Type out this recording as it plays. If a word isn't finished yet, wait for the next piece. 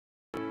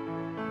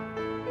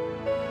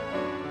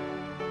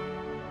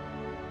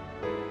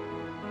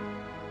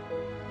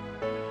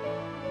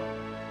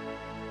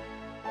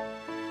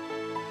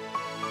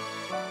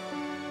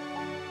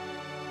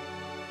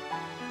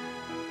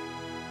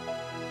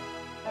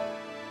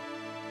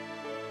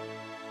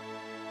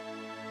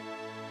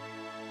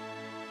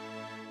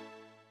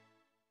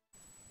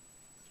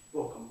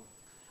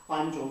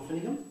I'm John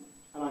Fillingham,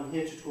 and I'm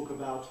here to talk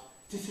about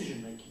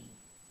decision making.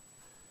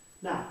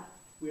 Now,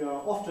 we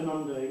are often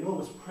under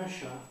enormous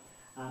pressure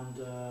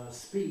and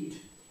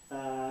speed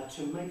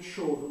to make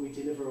sure that we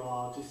deliver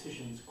our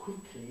decisions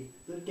quickly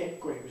that get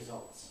great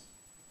results.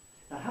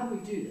 Now, how do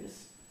we do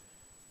this?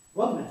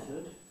 One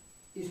method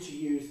is to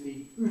use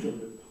the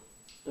OODA loop,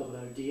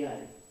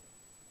 OODA.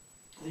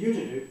 The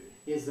OODA loop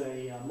is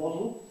a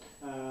model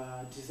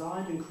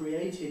designed and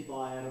created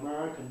by an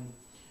American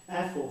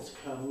Air Force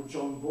Colonel,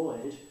 John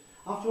Boyd,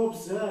 after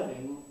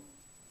observing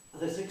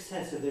the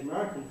success of the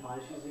American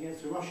fighters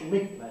against the Russian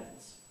MiG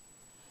planes.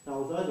 Now,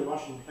 although the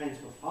Russian planes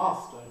were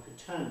faster and could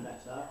turn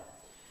better,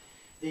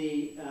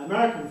 the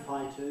American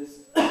fighters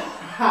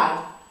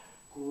had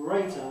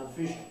greater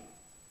vision.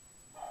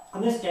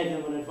 And this gave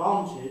them an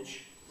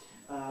advantage,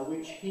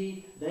 which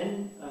he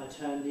then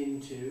turned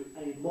into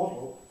a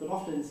model that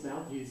often is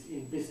now used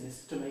in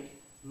business to make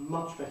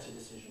much better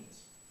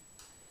decisions.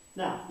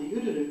 Now, the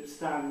OODA loop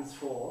stands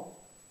for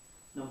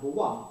number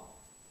 1,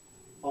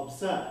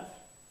 observe.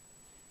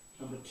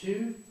 Number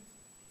 2,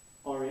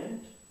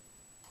 orient.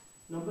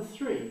 Number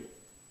 3,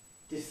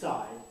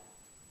 decide.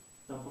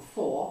 Number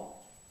 4,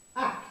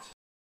 act.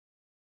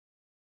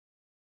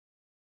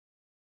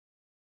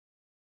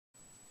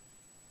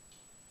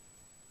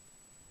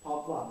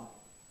 Part 1,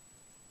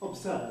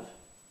 observe.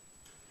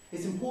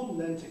 It's important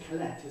then to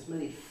collect as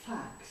many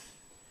facts,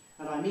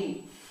 and I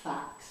mean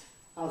facts,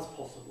 as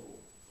possible.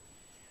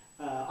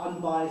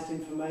 Unbiased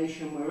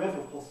information wherever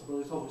possible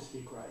is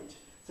obviously great.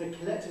 So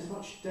collect as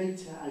much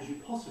data as you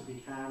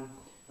possibly can,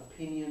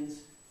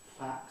 opinions,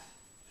 facts,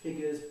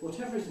 figures,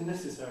 whatever is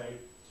necessary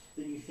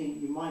that you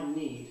think you might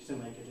need to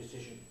make a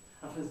decision,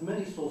 and from as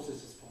many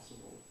sources as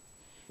possible.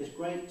 It's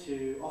great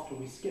to, often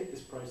we skip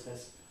this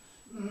process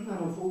and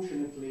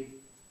unfortunately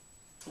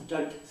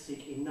don't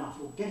seek enough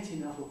or get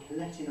enough or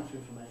collect enough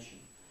information.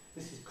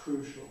 This is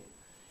crucial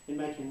in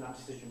making that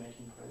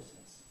decision-making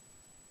process.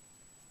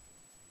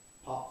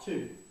 Part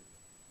 2,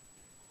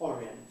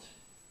 orient.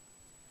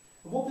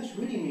 And what this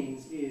really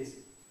means is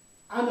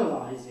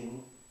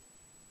analysing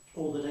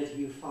all the data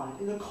you find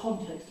in the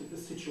context of the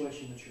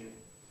situation that you're in.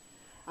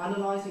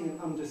 Analysing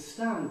and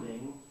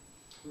understanding,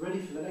 ready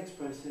for the next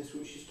process,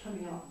 which is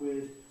coming up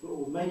with,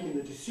 or making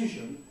the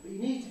decision, but you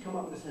need to come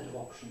up with a set of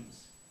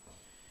options.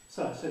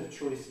 So, a set of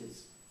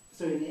choices.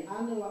 So in the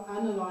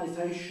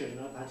analysation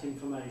of that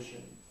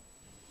information,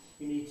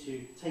 you need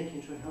to take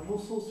into account all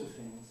sorts of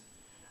things,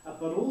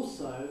 but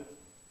also,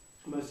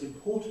 most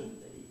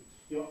importantly,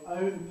 your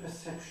own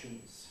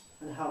perceptions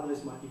and how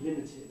those might be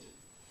limited,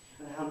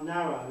 and how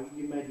narrow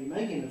you may be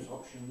making those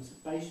options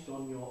based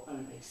on your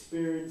own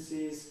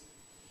experiences,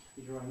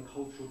 your own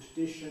cultural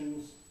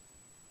traditions.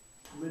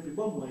 Maybe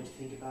one way to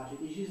think about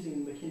it is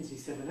using the McKinsey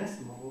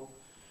 7S model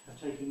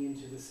of taking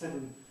into the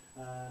 7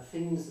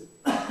 things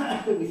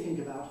that we think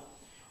about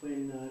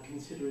when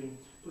considering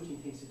putting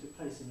things into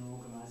place in an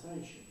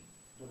organisation.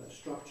 So that's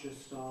structure,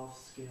 staff,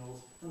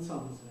 skills, and so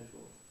on and so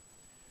forth.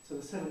 So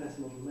the 7S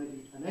model may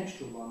be an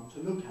extra one to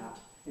look at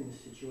in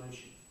this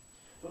situation.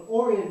 But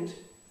orient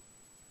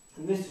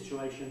in this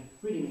situation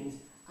really means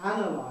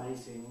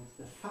analysing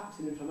the facts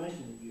and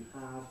information that you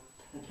have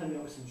and coming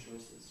up with some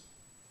choices.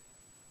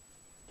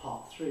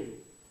 Part 3,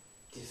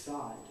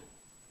 decide.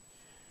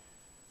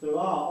 There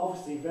are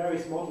obviously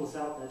various models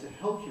out there to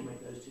help you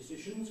make those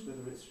decisions,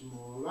 whether it's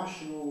more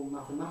rational,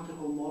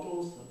 mathematical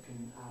models that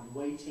can add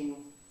weighting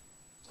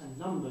and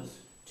numbers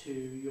to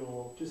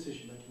your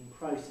decision-making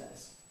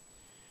process.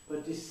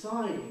 But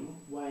deciding,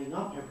 weighing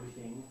up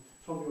everything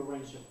from your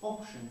range of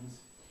options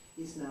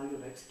is now your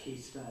next key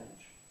stage.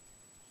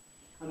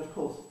 And of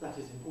course, that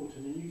is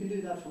important, and you can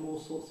do that from all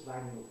sorts of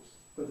angles,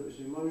 whether it's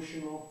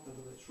emotional,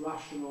 whether it's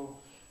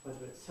rational,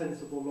 whether it's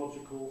sensible,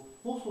 logical,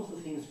 all sorts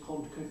of things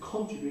can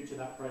contribute to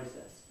that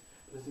process.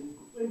 But it's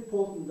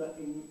important that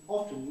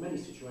often in many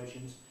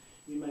situations,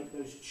 you make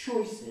those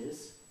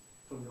choices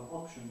from your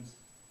options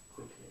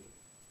quickly.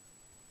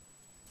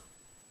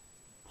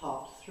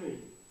 Part 3,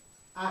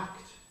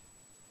 act.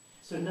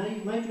 So now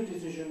you've made your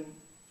decision,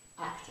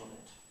 act on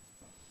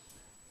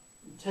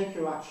it. Take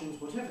your actions,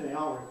 whatever they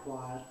are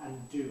required,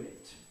 and do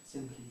it.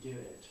 Simply do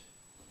it.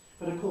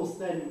 But of course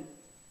then,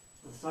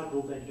 the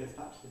cycle then goes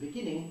back to the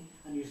beginning,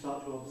 and you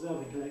start to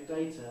observe and collect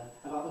data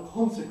about the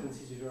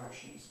consequences of your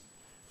actions.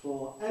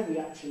 For every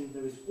action,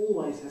 there is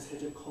always a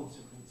set of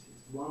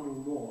consequences, one or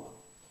more.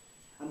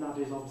 And that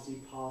is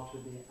obviously part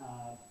of the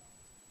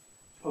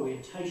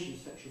orientation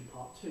section,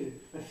 part 2,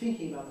 of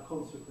thinking about the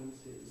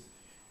consequences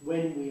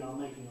when we are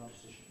making our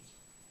decisions.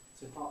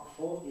 So part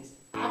 4 is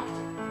act,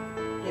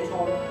 get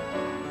on,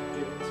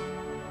 do it.